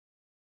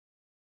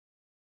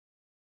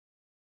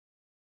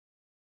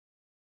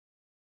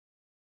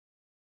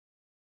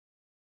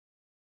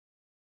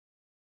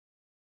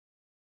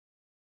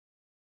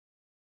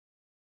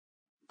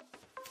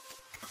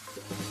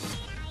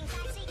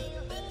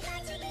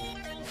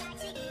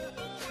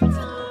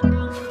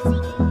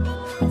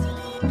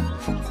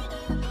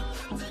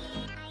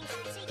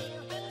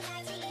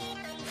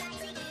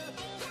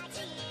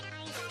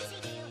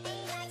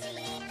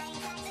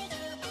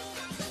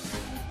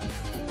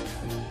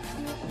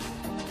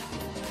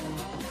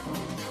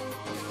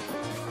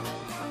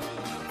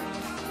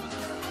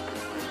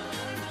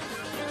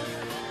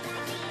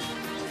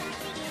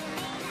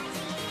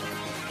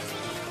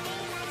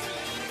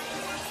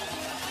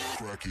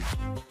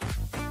Cracky.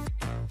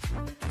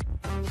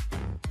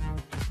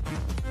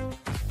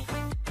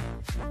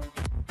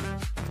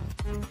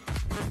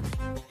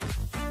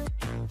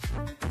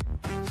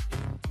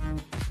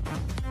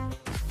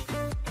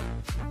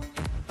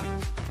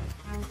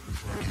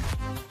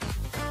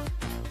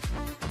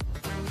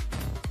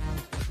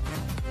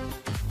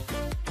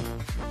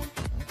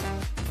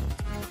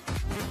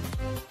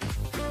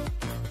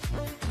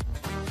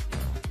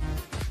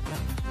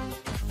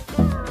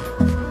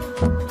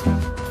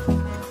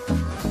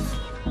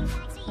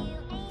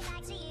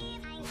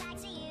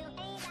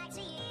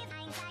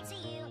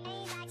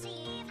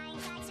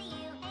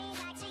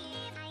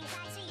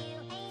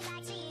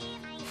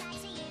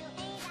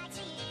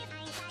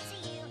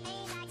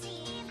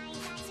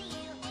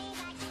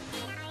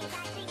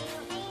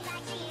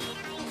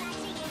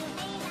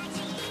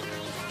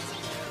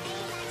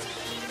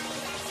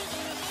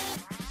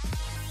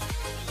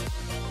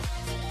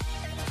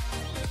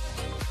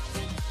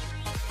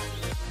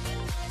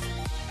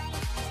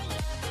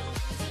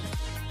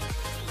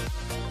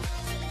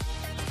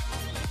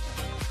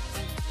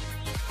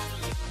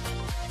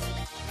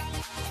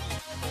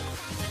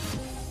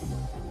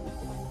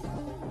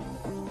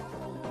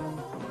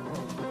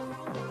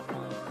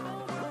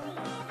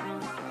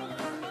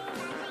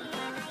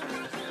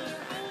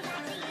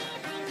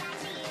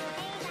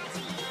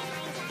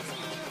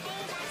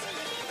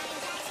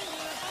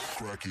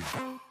 Cracky.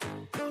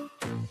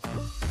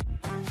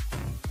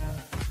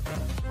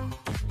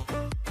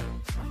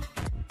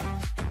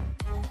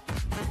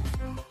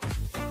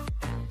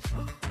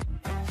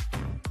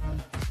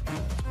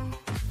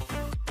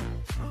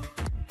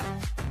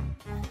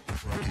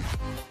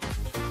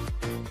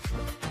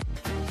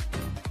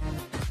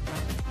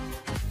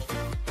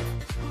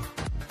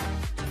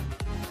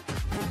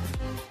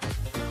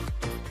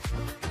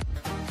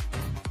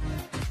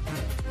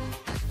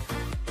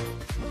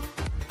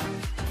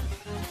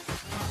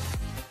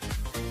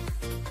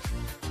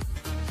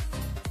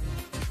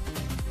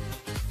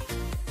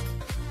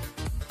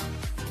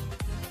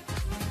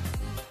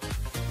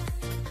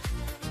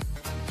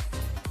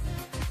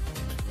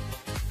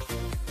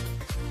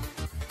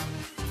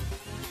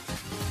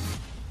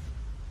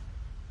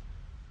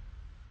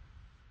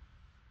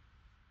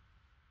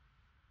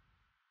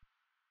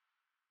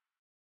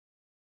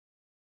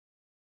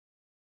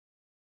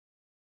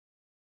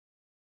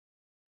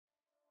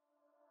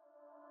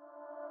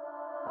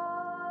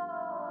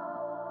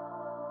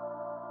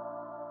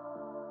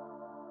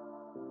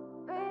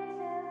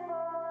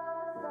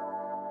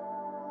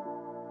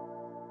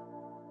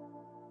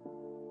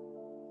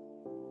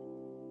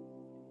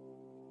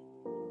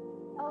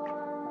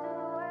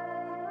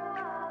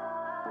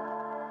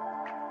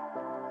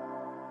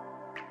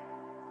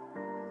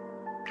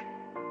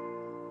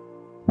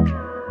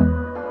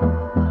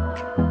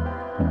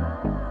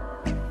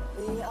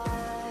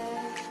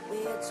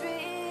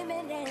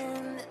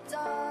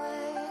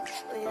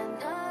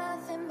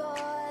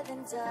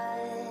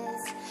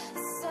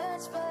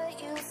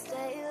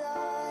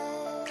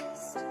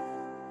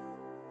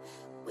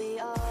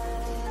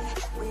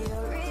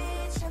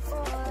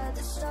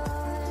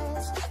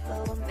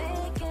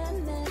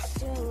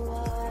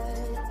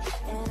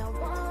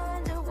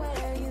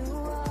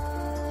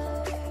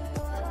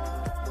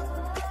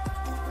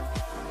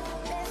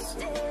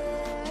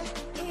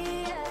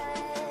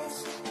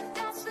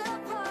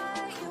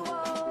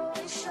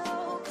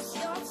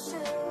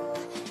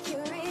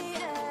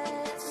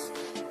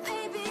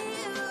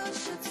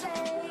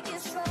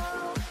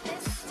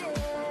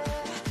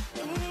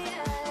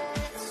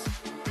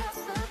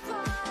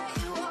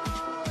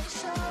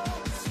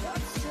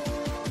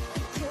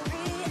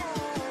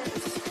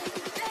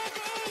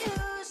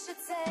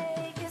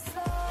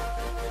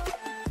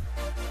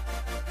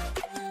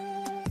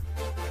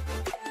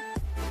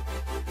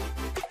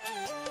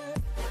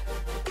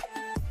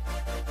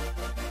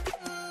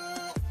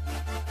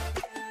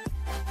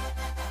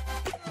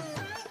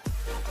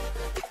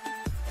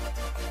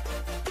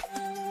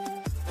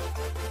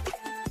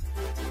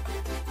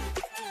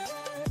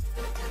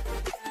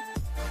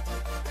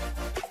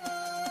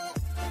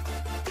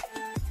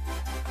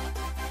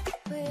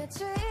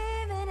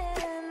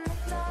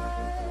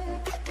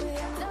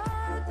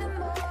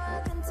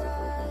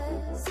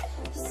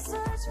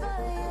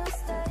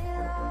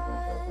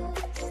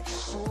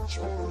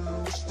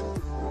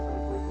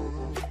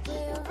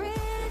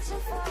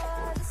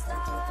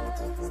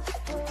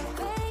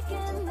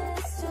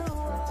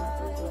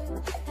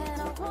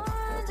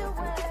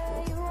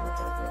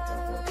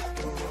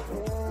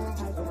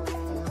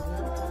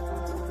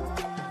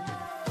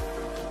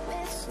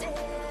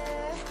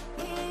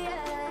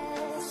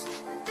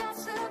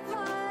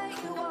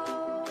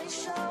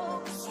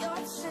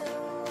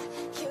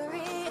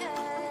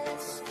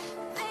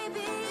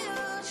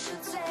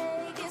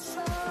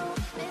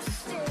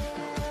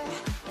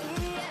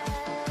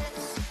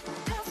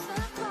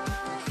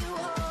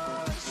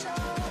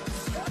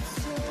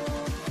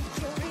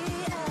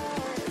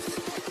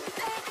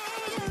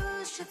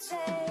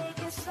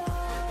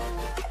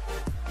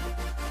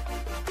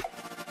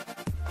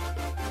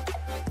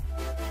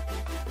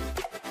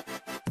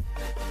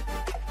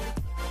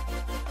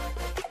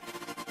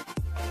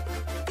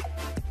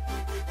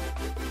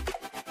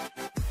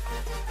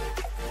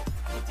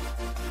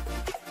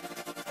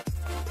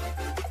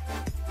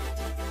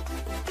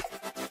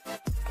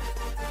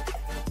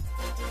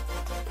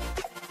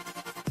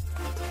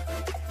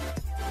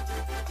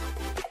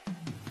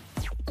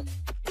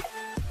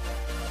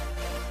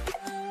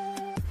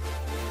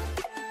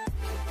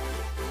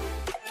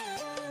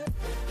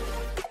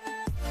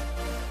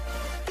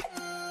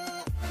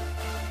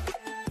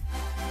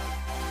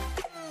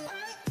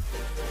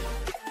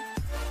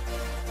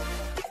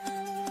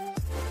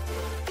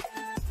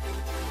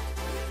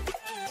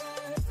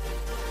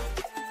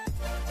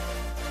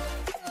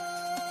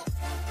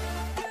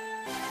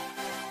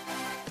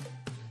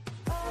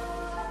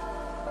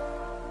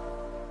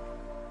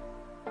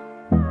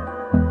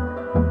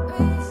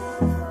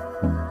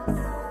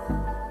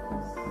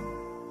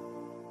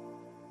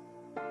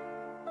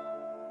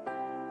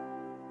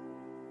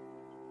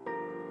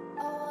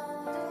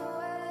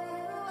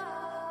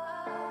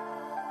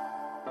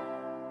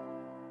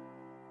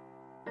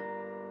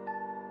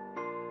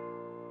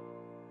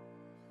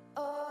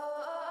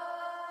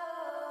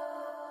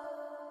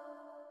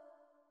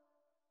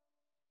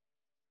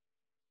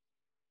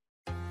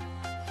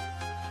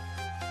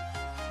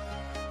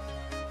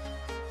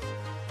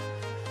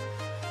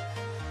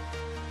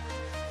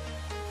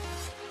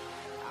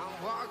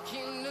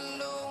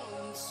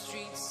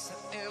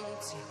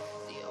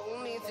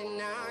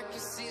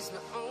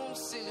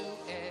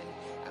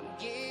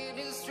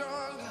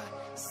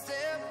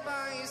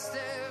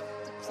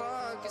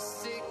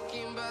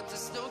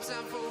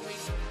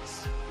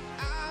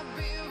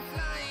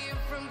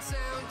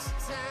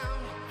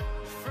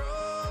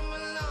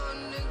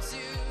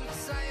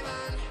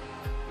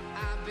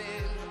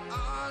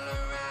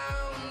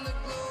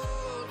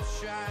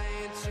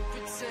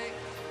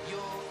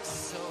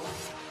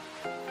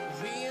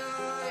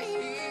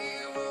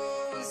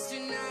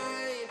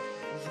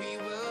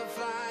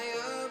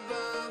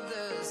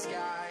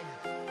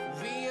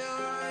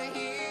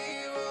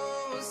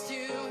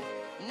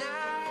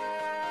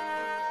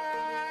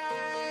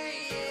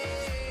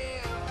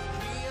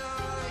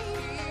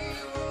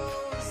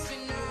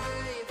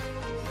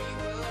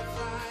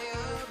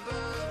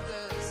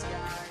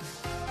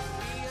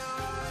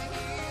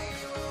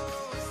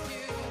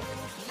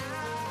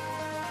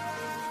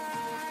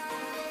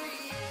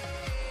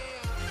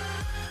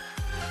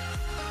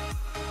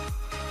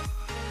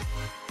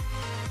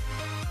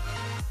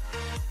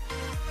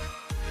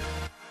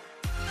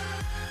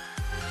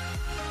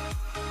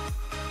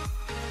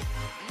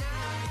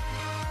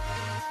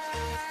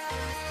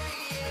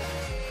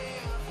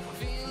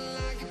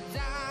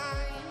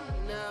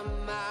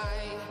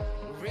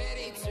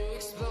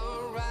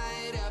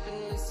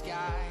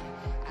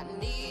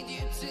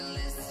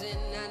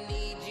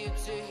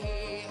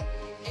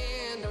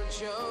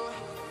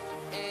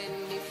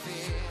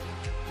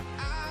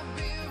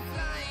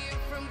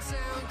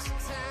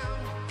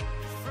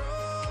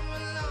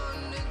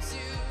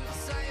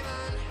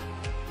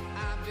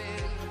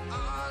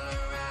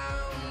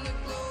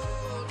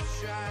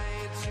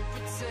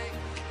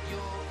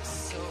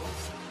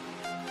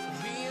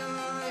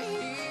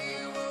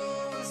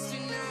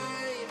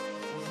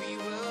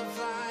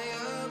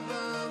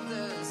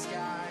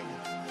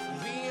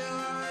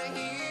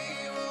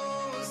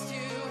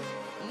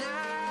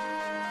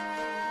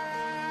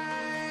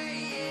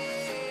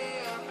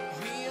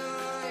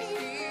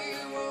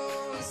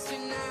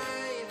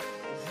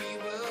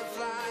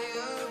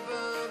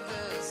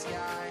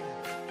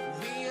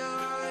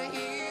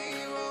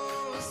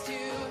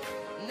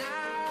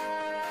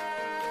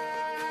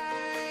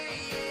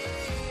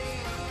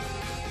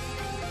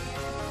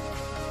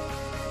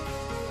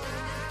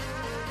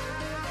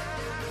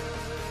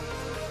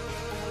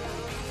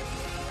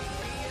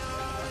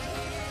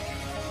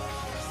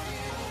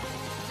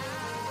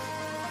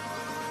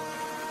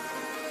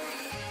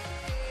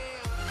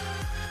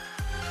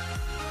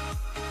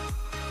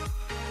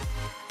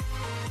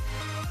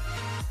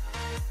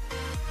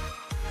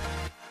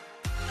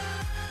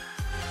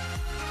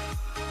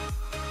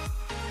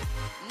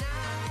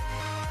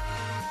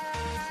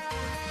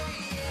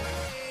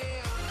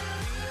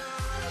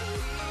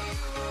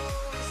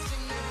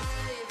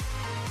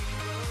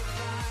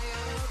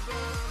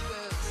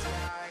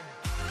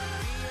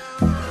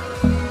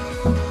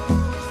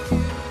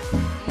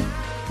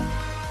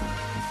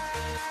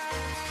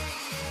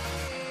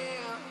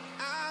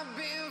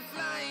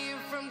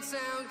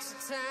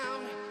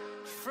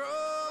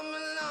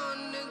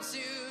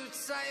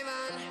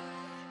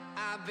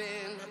 I've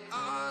been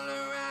all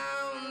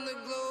around the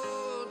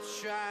globe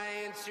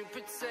trying to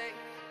protect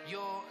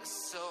your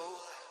soul.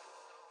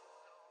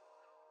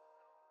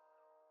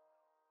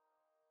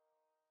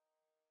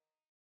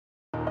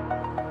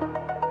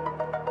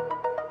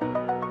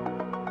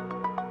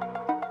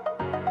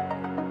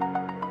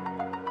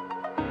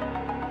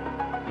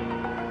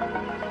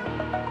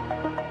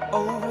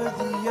 Over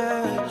the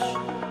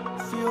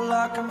edge, feel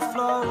like I'm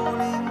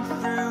floating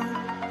through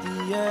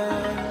the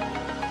air.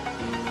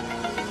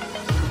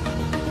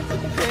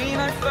 The pain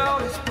I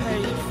felt is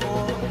paid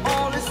for,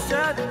 all is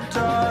said and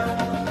done.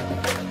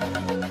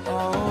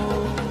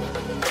 Oh,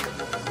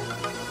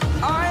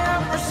 I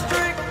am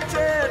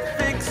restricted,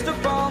 fixed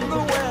upon the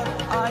web.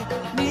 I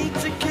need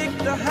to kick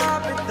the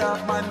habit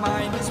that my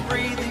mind is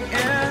breathing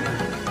in.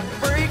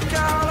 Break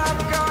out,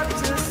 I've got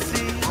to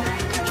see.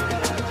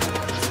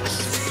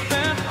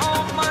 Spent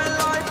all my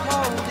life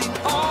holding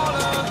all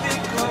of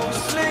it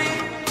closely.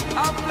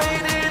 I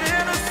played it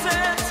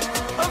innocent,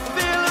 a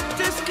feel of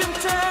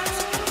discontent.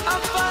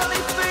 I'm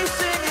finally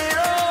facing it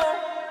all,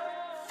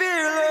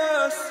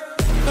 fearless.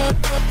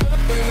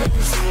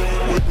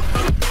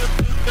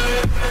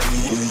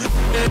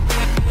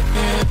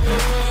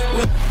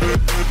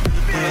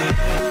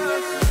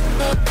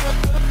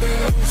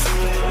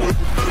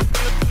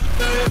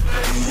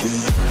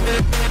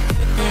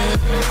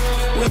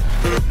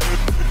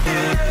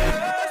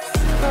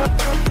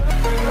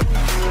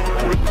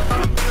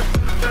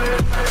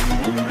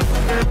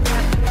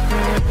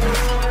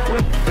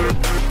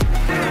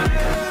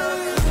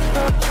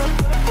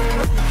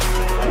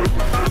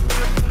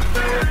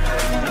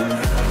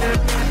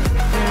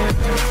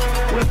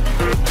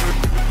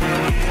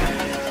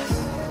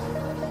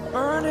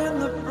 Burning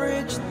the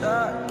bridge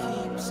that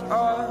keeps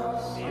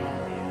us.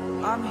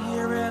 I'm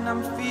here and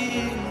I'm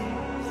feeling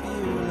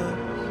fearless.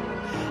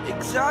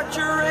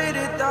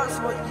 Exaggerated, that's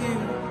what you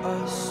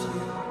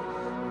assume.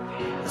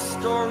 The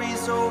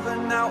story's over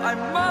now, I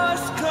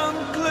must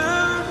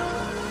conclude.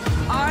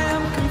 I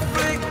am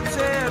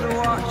conflicted,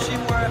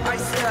 watching where I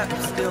step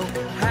still,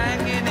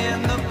 hanging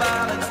in the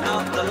balance.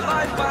 Not the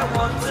life I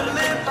want to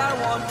live, I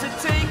want to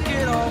take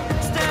it all.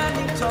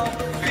 Standing tall,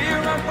 fear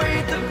I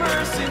weighed the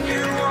person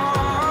you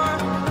are.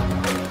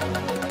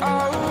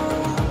 Oh,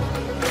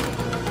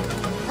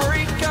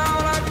 break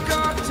out, I've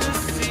got to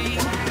see.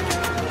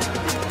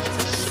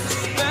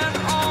 Spent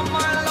all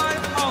my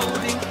life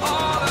holding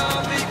all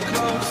of it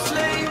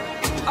closely.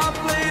 I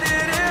played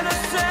it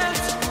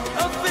innocent,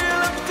 a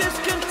feel of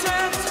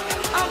discontent.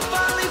 I'm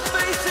finally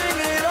facing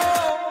it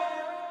all,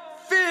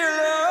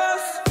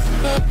 fearless.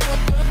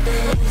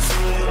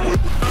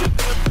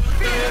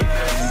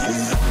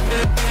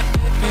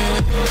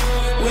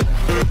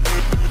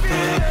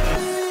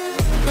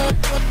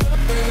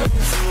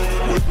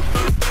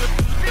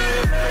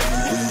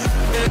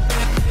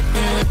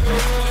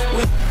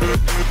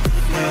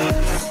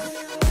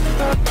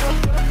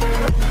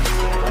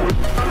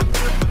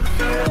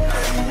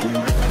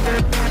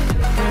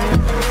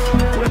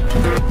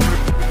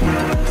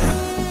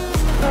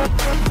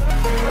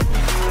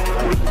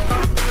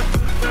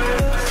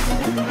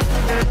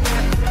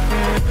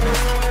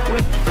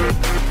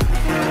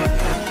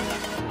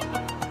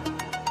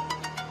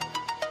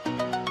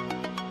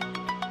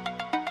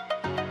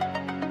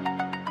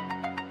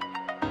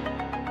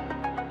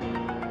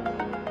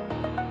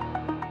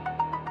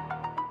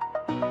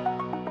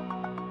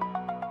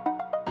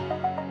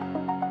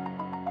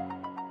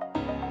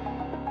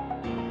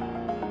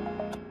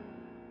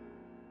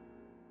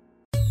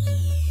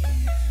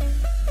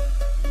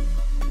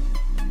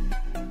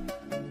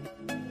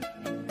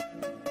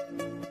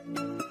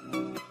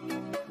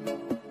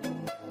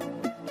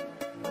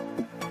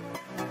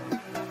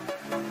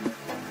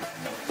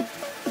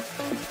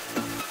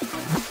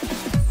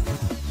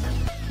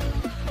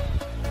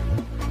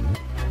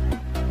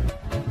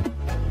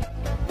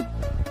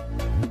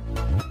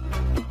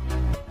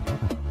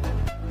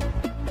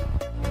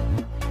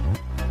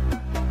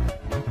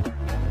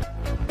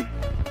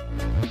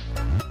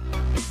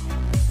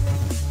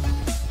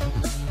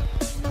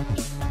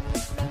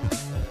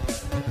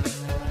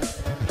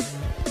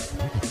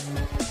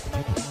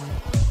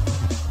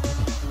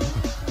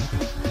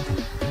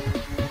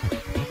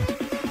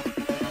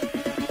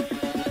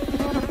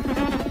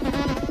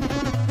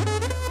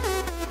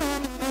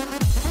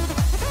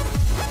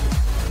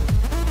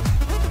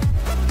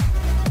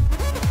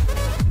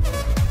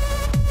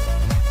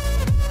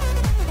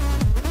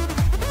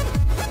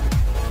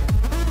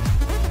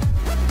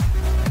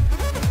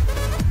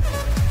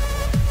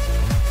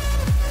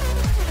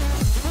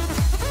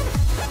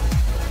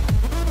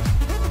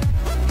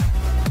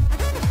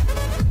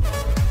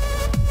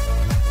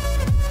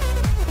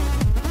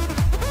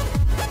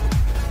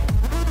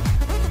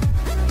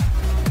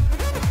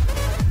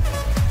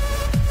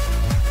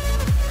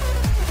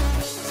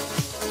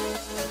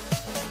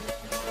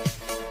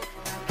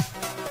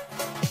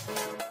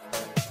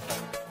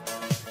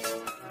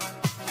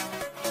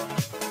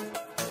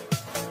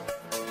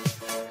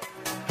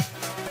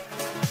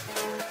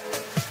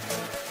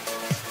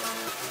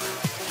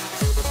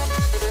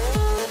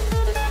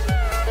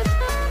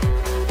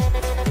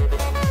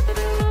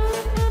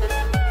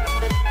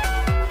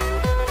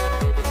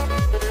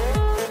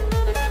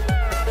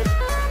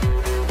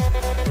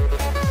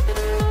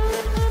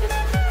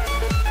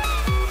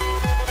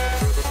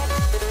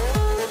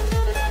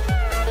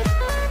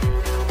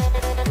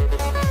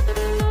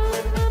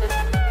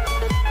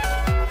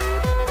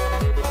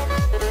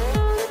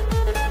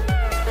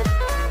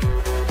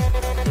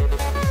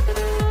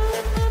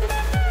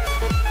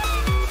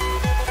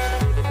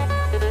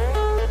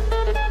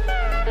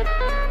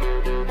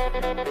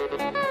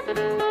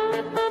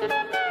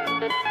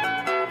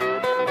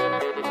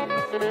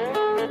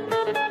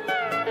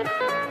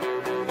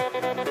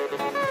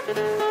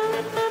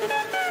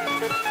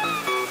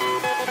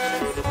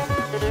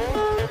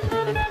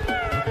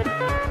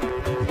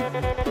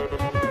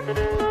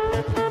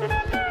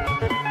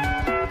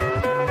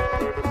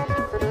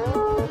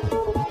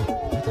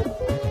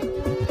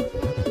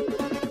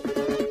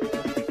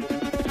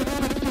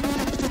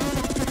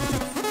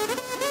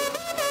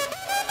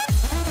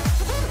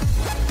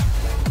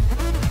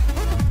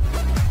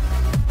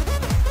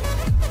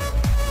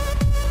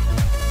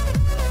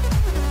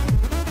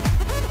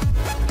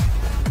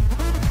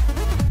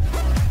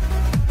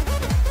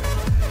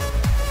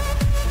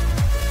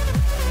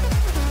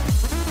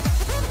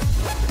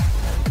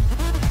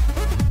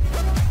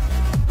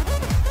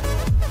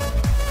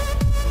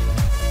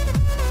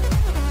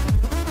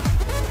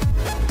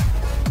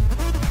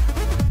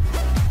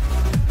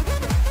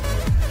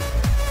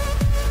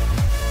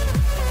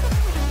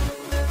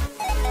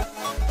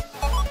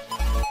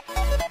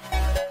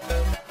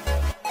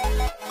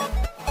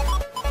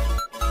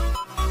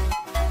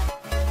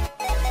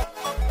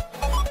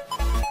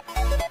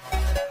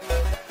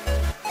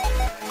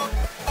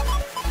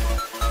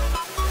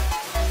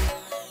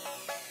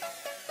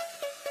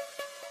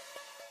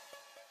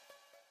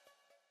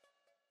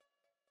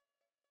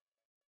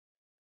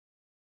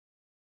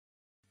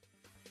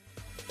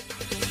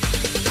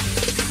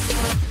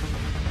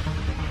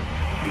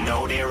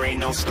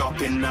 no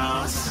stopping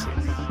us.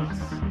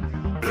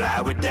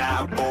 Fly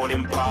without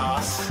boarding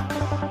pass.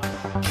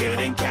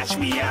 Couldn't catch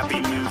me, I be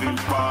moving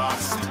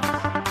fast.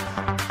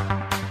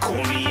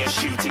 Call me a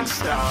shooting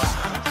star.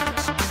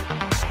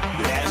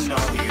 Let 'em know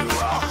who you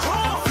are.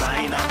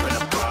 Flying up in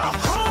a bar.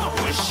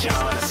 Wish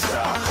on a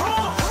star.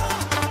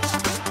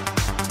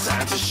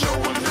 Time to show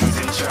 'em who's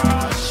in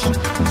charge.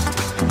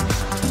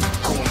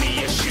 Call me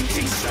a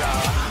shooting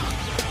star.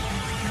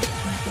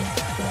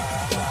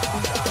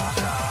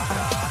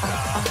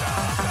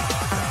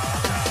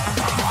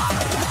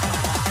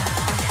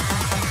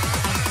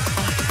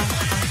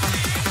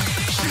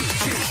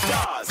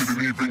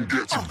 Didn't even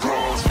get to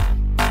cross.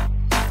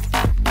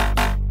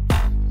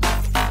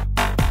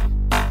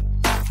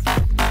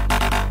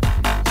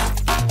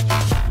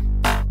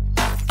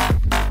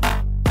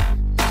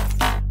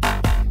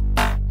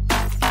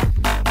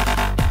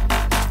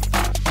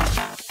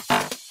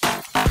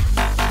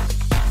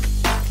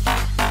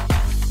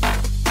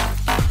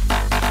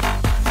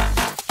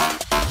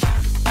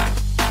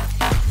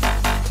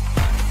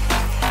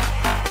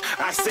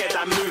 I said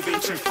I'm moving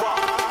too far.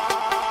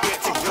 Get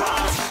to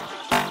glass.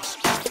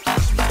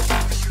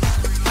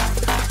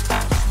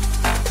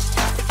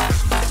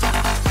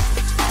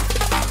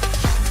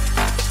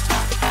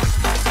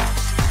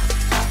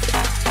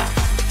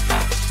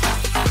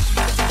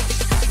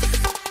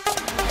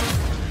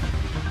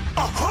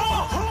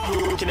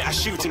 Looking at a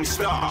shooting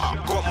star.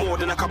 Got more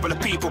than a couple of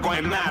people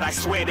going mad. I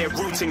swear they're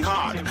rooting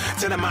hard.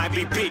 Tell them I'd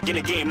be big in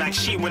the game like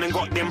she went and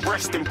got them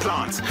breast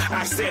implants.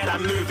 I said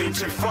I'm moving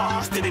too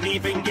fast. Didn't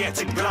even get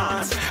to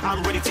glance.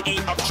 I'm ready to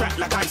eat up track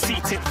like I'm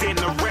seated in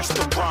a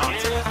restaurant.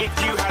 If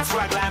you had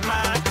swag like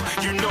mine,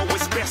 you know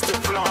it's best to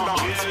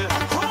flaunt.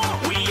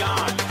 We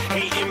aren't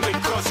hating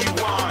because you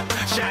aren't.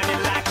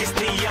 Shining like it's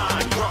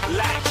neon. Rock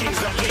like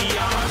kings of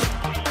Leon.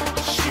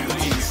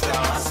 Shooting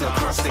stars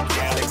across the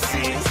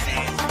galaxy.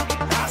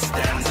 I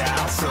stand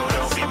out, so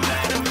don't be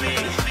mad at me.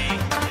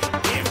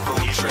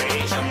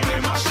 Infiltrate, I'm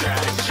with my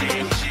strategy.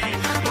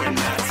 When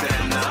I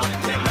turn up,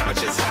 then I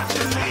just have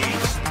to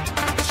leave.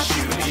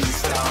 Shooting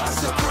stars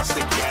across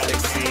the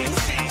galaxy.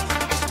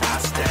 I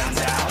stand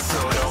out, so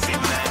don't be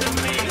mad at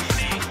me.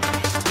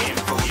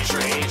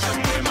 Infiltrate, I'm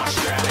with my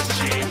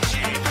strategy.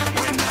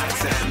 When I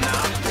turn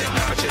up, then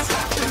I just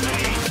have to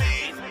leave.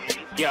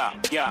 Yeah,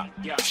 shooting.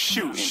 Yeah,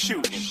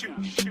 shooting.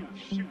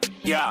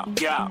 Yeah,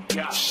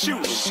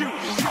 shooting.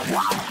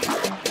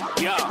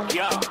 Yeah,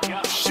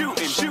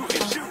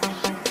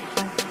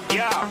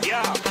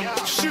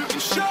 shooting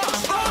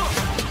shots.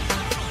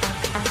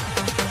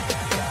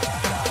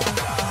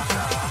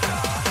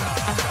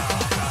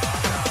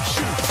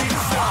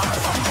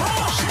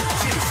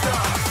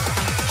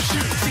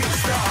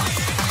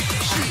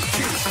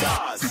 Shooting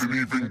stars. Didn't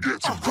even get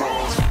to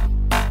cross.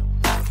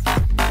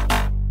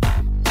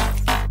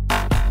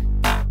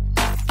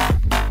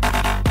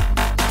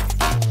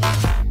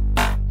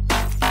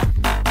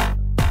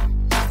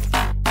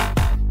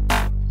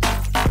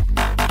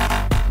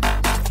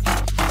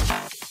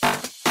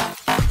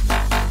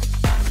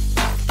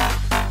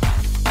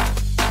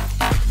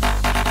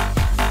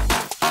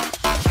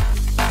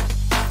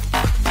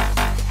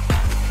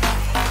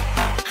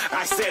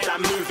 I said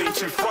I'm moving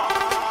too far.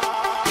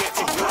 Get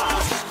to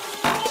glass.